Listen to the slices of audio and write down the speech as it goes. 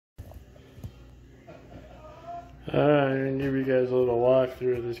I'm going to give you guys a little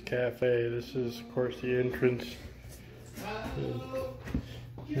walkthrough of this cafe. This is, of course, the entrance.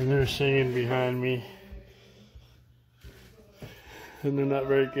 And they're singing behind me. And they're not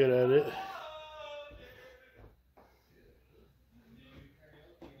very good at it.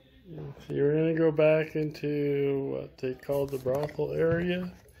 So you're going to go back into what they call the brothel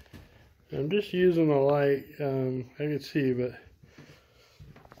area. I'm just using the light. I can see, but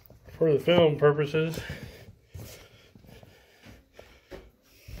for the film purposes,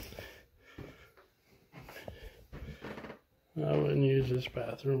 I wouldn't use this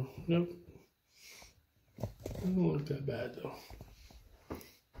bathroom. Nope. Doesn't look that bad though.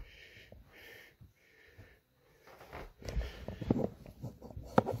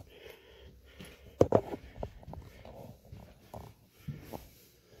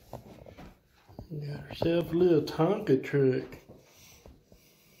 Got herself a little Tonka truck.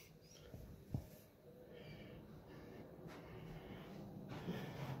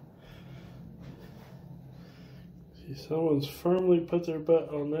 See, someone's firmly put their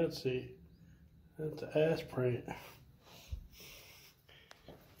butt on that seat. That's an ass print.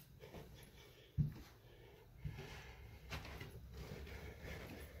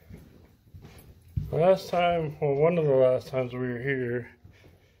 Last time, well, one of the last times we were here,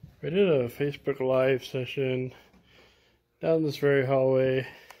 we did a Facebook Live session down this very hallway,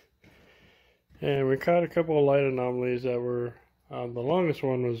 and we caught a couple of light anomalies that were, the longest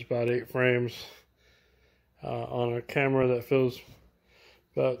one was about 8 frames on a camera that fills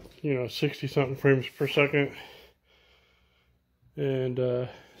about, 60 something frames per second, and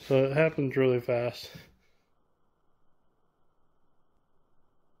so it happens really fast.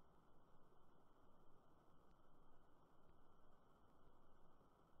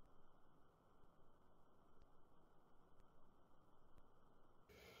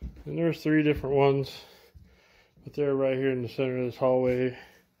 And there's 3 different ones, but they're right here in the center of this hallway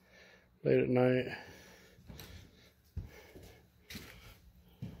late at night.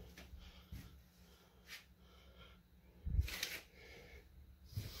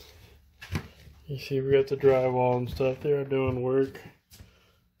 You see we got the drywall and stuff there doing work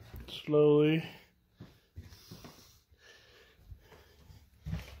slowly.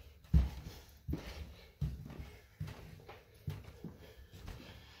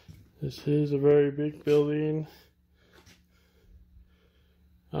 This is a very big building.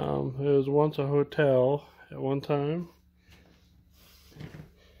 It was once a hotel at one time.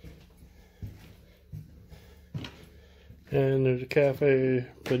 And there's a cafe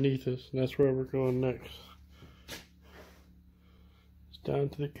beneath us, and that's where we're going next. It's down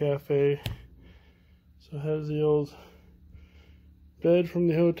to the cafe. So it has the old bed from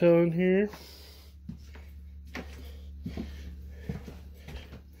the hotel in here.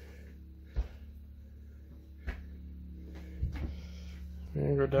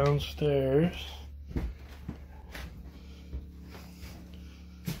 We're gonna go downstairs.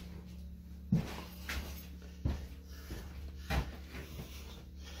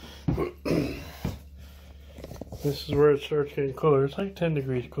 This is where it starts getting cooler. It's like 10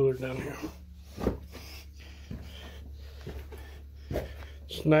 degrees cooler down here.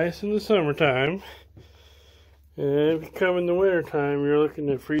 It's nice in the summertime. And if you come in the wintertime, you're looking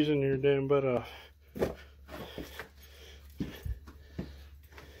at freezing your damn butt off. We're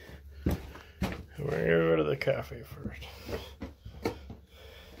gonna go to the cafe first.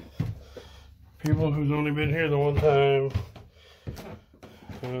 People who's only been here the one time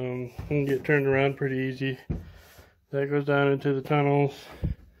can get turned around pretty easy. That goes down into the tunnels.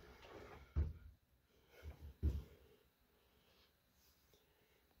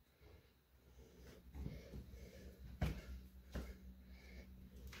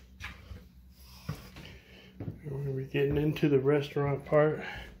 We're gonna be getting into the restaurant part.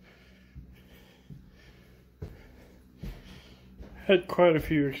 Had quite a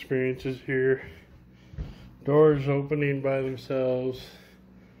few experiences here. Doors opening by themselves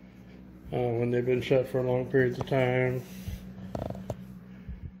when they've been shut for long periods of time.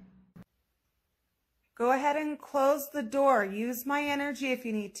 Go ahead and close the door. Use my energy if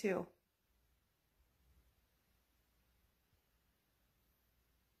you need to.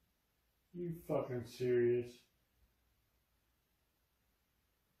 You fucking serious?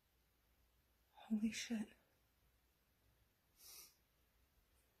 Holy shit.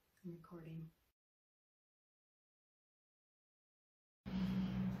 I'm recording.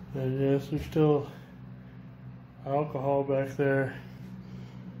 And yes, there's still alcohol back there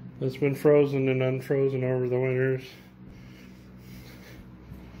that's been frozen and unfrozen over the winters.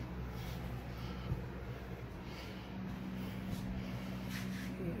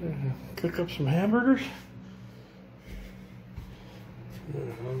 Cook up some hamburgers.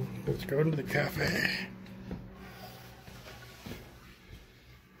 Let's go into the cafe.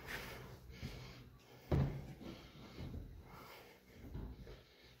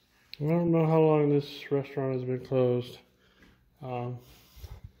 I don't know how long this restaurant has been closed. Long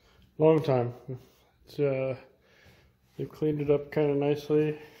time. It's, they've cleaned it up kind of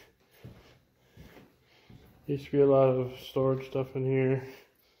nicely. Used to be a lot of storage stuff in here.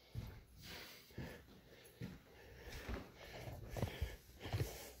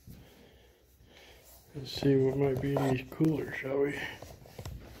 Let's see what might be in these coolers, shall we?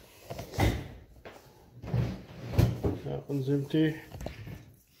 That one's empty.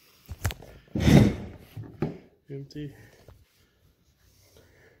 Empty.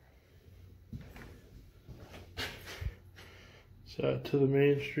 So out to the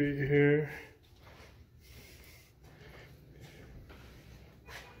main street here.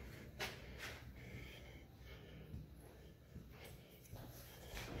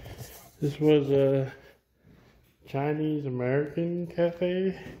 This was a Chinese American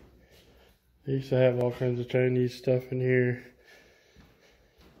cafe. They used to have all kinds of Chinese stuff in here.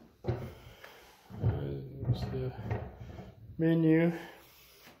 There's the menu.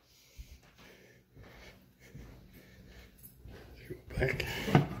 Let's go back.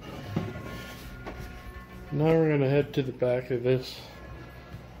 Now we're going to head to the back of this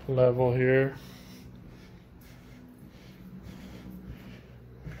level here.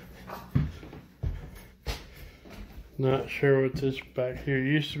 Not sure what this back here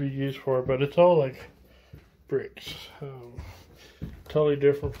used to be used for, but it's all like bricks. Totally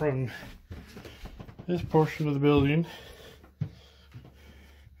different from this portion of the building.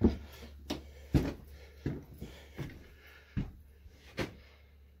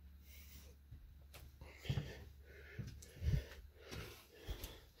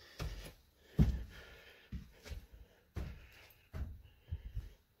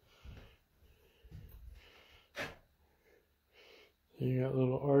 You got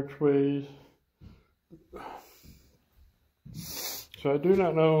little archways. So I do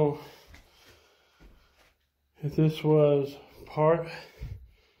not know if this was part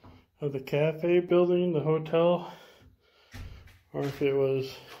of the cafe building, the hotel, or if it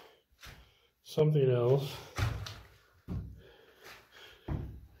was something else.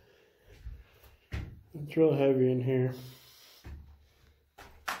 It's real heavy in here.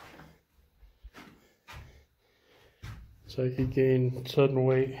 So I could gain sudden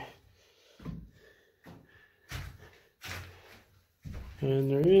weight.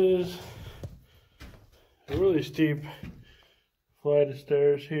 And there is a really steep flight of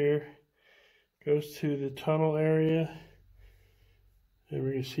stairs here. Goes to the tunnel area. And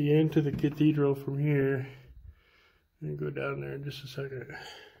we can see into the cathedral from here. And go down there in just a second.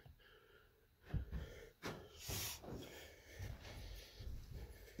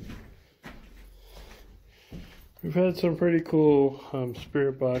 We've had some pretty cool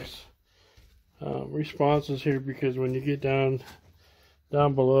spirit box responses here, because when you get down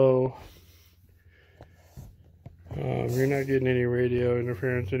below, you're not getting any radio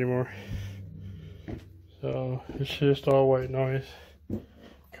interference anymore. So it's just all white noise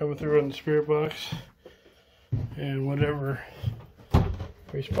coming through on the spirit box, and whatever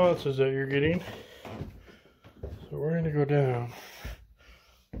responses that you're getting. So we're going to go down.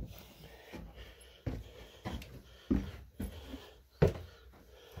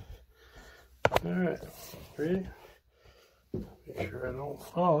 Alright, ready? Make sure I don't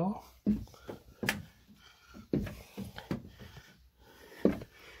fall.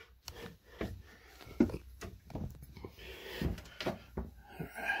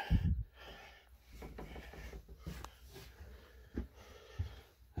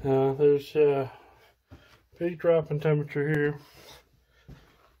 There's a big drop in temperature here.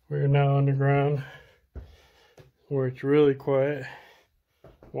 We're now underground, where it's really quiet.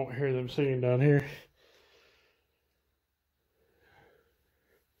 Won't hear them singing down here.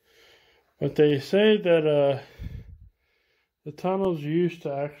 But they say that the tunnels used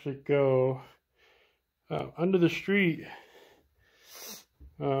to actually go under the street,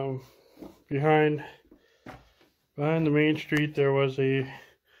 behind the main street. There was a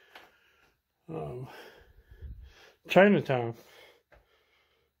Chinatown.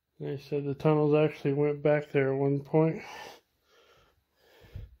 They said the tunnels actually went back there at one point.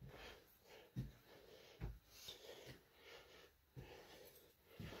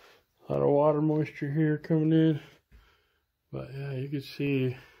 A lot of water moisture here coming in, but yeah, you can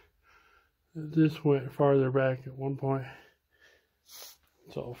see that this went farther back at one point.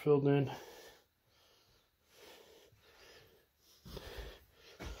 It's all filled in.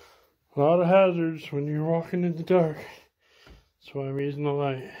 A lot of hazards when you're walking in the dark. That's That's why I'm using the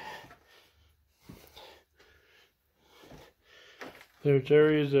light. There's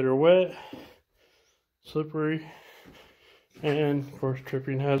areas that are wet, slippery, and of course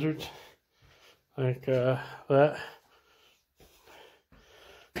tripping hazards like that.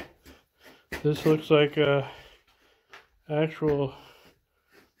 This looks like a actual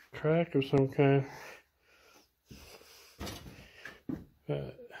track of some kind.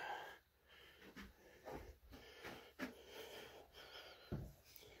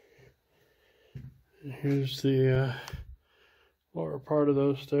 Here's the lower part of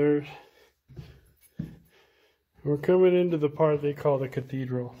those stairs. We're coming into the part they call the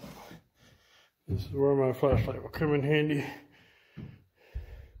cathedral. This is where my flashlight will come in handy.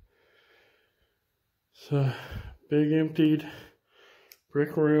 It's a big emptied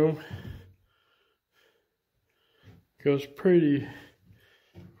brick room. Goes pretty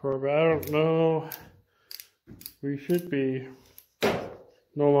far, but I don't know. We should be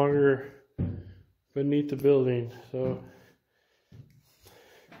no longer beneath the building, so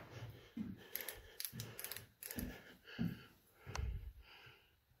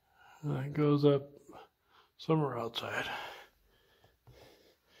it goes up somewhere outside.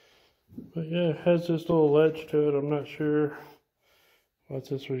 But yeah, it has this little ledge to it. I'm not sure what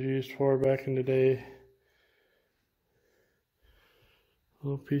this was used for back in the day.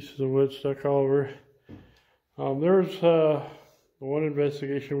 Little pieces of wood stuck all over. There's one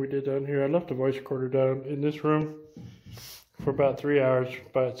investigation we did down here. I left a voice recorder down in this room for about 3 hours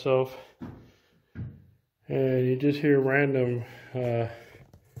by itself. And you just hear random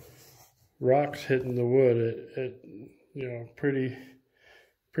rocks hitting the wood at you know, pretty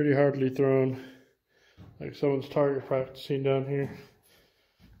hardly thrown, like someone's target practicing down here.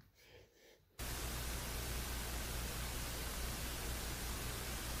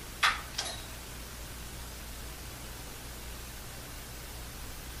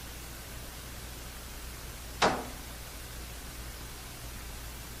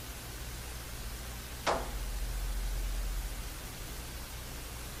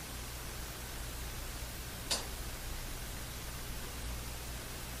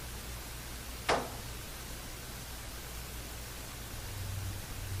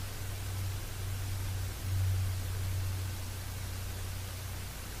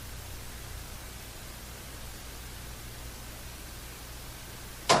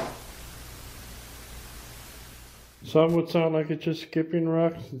 Some would sound like it's just skipping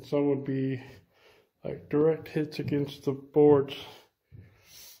rocks, and some would be like direct hits against the boards.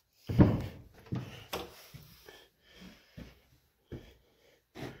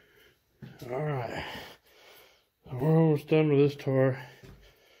 Alright, we're almost done with this tour.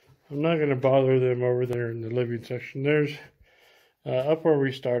 I'm not going to bother them over there in the living section. There's, up where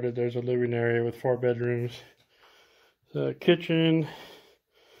we started, there's a living area with 4 bedrooms. The kitchen,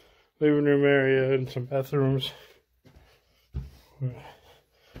 living room area, and some bathrooms.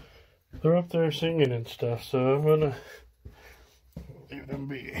 They're up there singing and stuff, so I'm gonna leave them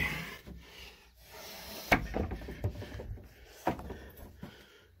be.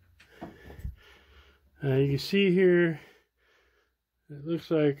 You can see here, it looks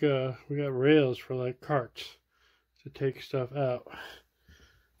like we got rails for like carts to take stuff out.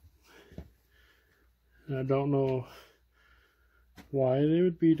 And I don't know why they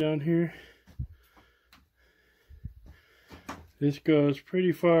would be down here. This goes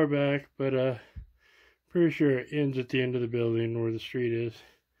pretty far back, but pretty sure it ends at the end of the building where the street is.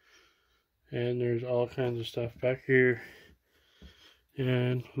 And there's all kinds of stuff back here.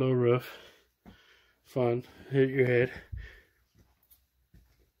 And low roof. Fun. Hit your head.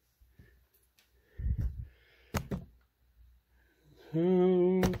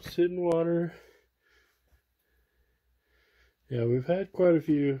 Sit in water. Yeah, we've had quite a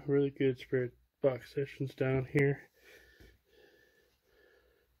few really good spirit box sessions down here.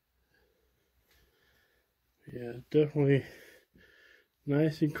 Yeah, definitely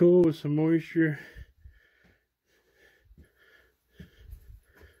nice and cool with some moisture.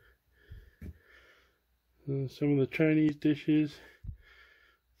 Some of the Chinese dishes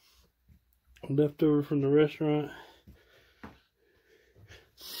left over from the restaurant.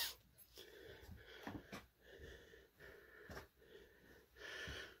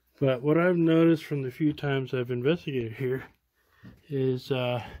 But what I've noticed from the few times I've investigated here is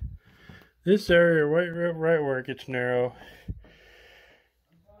this area right where it gets narrow,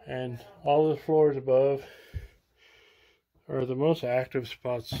 and all the floors above are the most active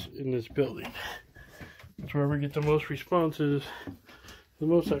spots in this building. That's where we get the most responses, the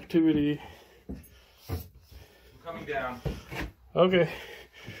most activity. I'm coming down. Okay.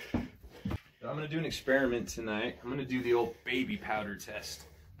 Done? I'm going to do an experiment tonight. I'm going to do the old baby powder test.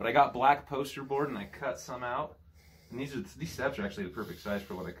 But I got black poster board and I cut some out. And these steps are actually the perfect size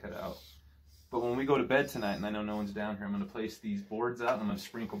for what I cut out. But when we go to bed tonight and I know no one's down here, I'm going to place these boards out and I'm going to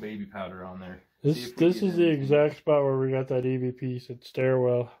sprinkle baby powder on there. This is the exact spot where we got that EVP. It's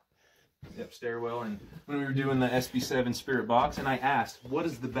stairwell. Yep, stairwell. And when we were doing the SB7 Spirit Box, and I asked, what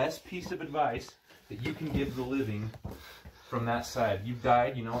is the best piece of advice that you can give the living from that side? You've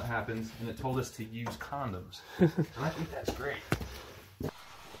died, you know what happens, and it told us to use condoms. And I think that's great.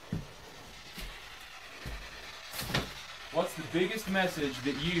 What's the biggest message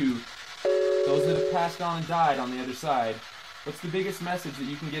that you, those that have passed on and died on the other side, what's the biggest message that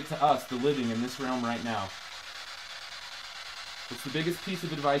you can give to us, the living in this realm right now? What's the biggest piece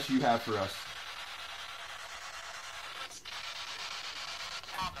of advice you have for us?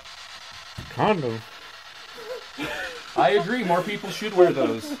 Condom. I agree, more people should wear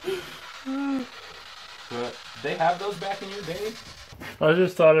those. But they have those back in your day? I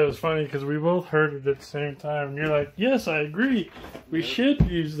just thought it was funny because we both heard it at the same time. And you're like, yes, I agree. We should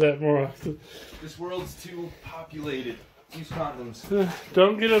use that more often. This world's too populated. Use condoms.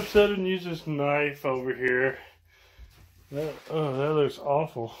 Don't get upset and use this knife over here. That looks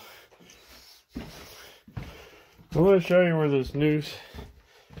awful. I want to show you where this noose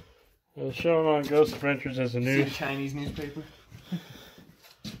is shown on Ghost Adventures as a noose. See a Chinese newspaper?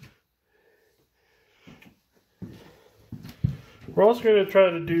 We're also going to try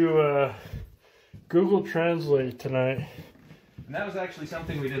to do Google Translate tonight. And that was actually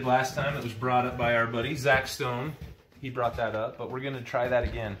something we did last time that was brought up by our buddy, Zach Stone. He brought that up, but we're going to try that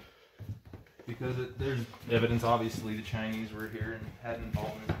again. Because there's evidence, obviously, the Chinese were here and had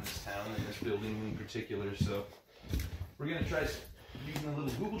involvement in this town and this building in particular. So we're going to try using a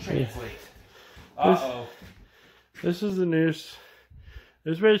little Google Translate. Uh-oh. This is the noose.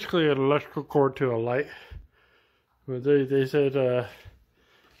 It's basically an electrical cord to a light. But they said,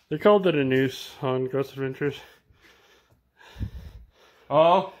 they called it a noose on Ghost Adventures.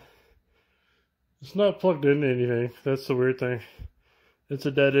 Oh. It's not plugged into anything. That's the weird thing. It's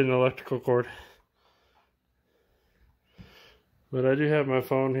a dead-end electrical cord. But I do have my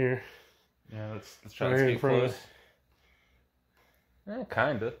phone here. Yeah, let's try to get close.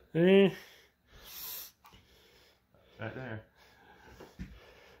 Kinda. Right there.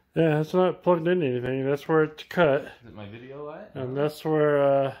 Yeah, it's not plugged into anything. That's where it's cut. Is it my video light? And that's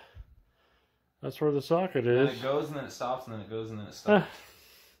where the socket is. And then it goes and then it stops and then it goes and then it stops.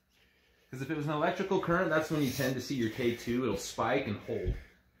 Because if it was an electrical current, that's when you tend to see your K2. It'll spike and hold.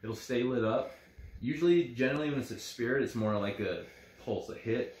 It'll stay lit up. Usually, generally, when it's a spirit, it's more like a pulse, a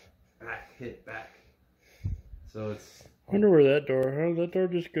hit, back. So it's... I wonder where that door... Oh, that door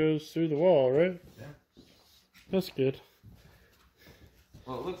just goes through the wall, right? Yeah. That's good.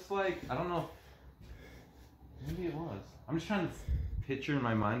 Well, it looks like... I don't know. Maybe it was. I'm just trying to picture in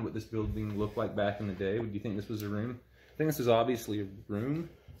my mind what this building looked like back in the day. Would you think this was a room? I think this is obviously a room.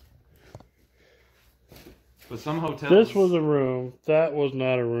 But some hotels... This was a room. That was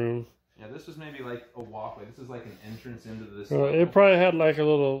not a room. Yeah, this was maybe like a walkway. This is like an entrance into this. It probably had like a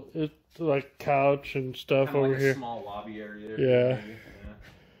little, like couch and stuff kind of over like here. A small lobby area.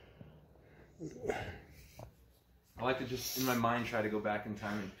 Yeah. I like to just in my mind try to go back in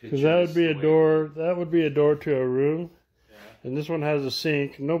time and picture. Because that would be a door. That would be a door to a room. Yeah. And this one has a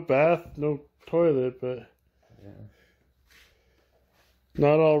sink, no bath, no toilet, but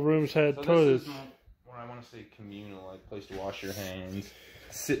not all rooms had toilets. This is more, I want to say communal, like place to wash your hands.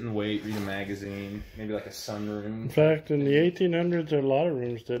 Sit and wait, read a magazine, maybe like a sunroom. In fact, in the 1800s, a lot of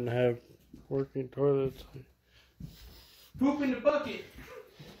rooms didn't have working toilets. Poop in the bucket!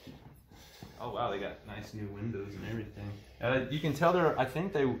 Oh wow, they got nice new windows and everything. You can tell I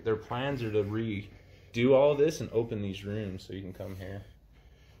think their plans are to redo all this and open these rooms so you can come here.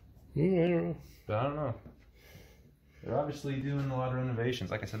 I don't know. But I don't know. They're obviously doing a lot of renovations.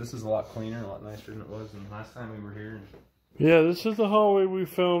 Like I said, this is a lot cleaner, a lot nicer than it was than last time we were here. Yeah, this is the hallway we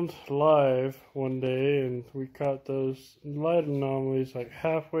filmed live one day, and we caught those light anomalies like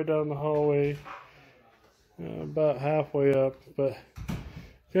halfway down the hallway, about halfway up. But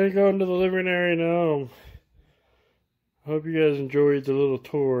gonna go into the living area now. Hope you guys enjoyed the little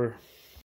tour.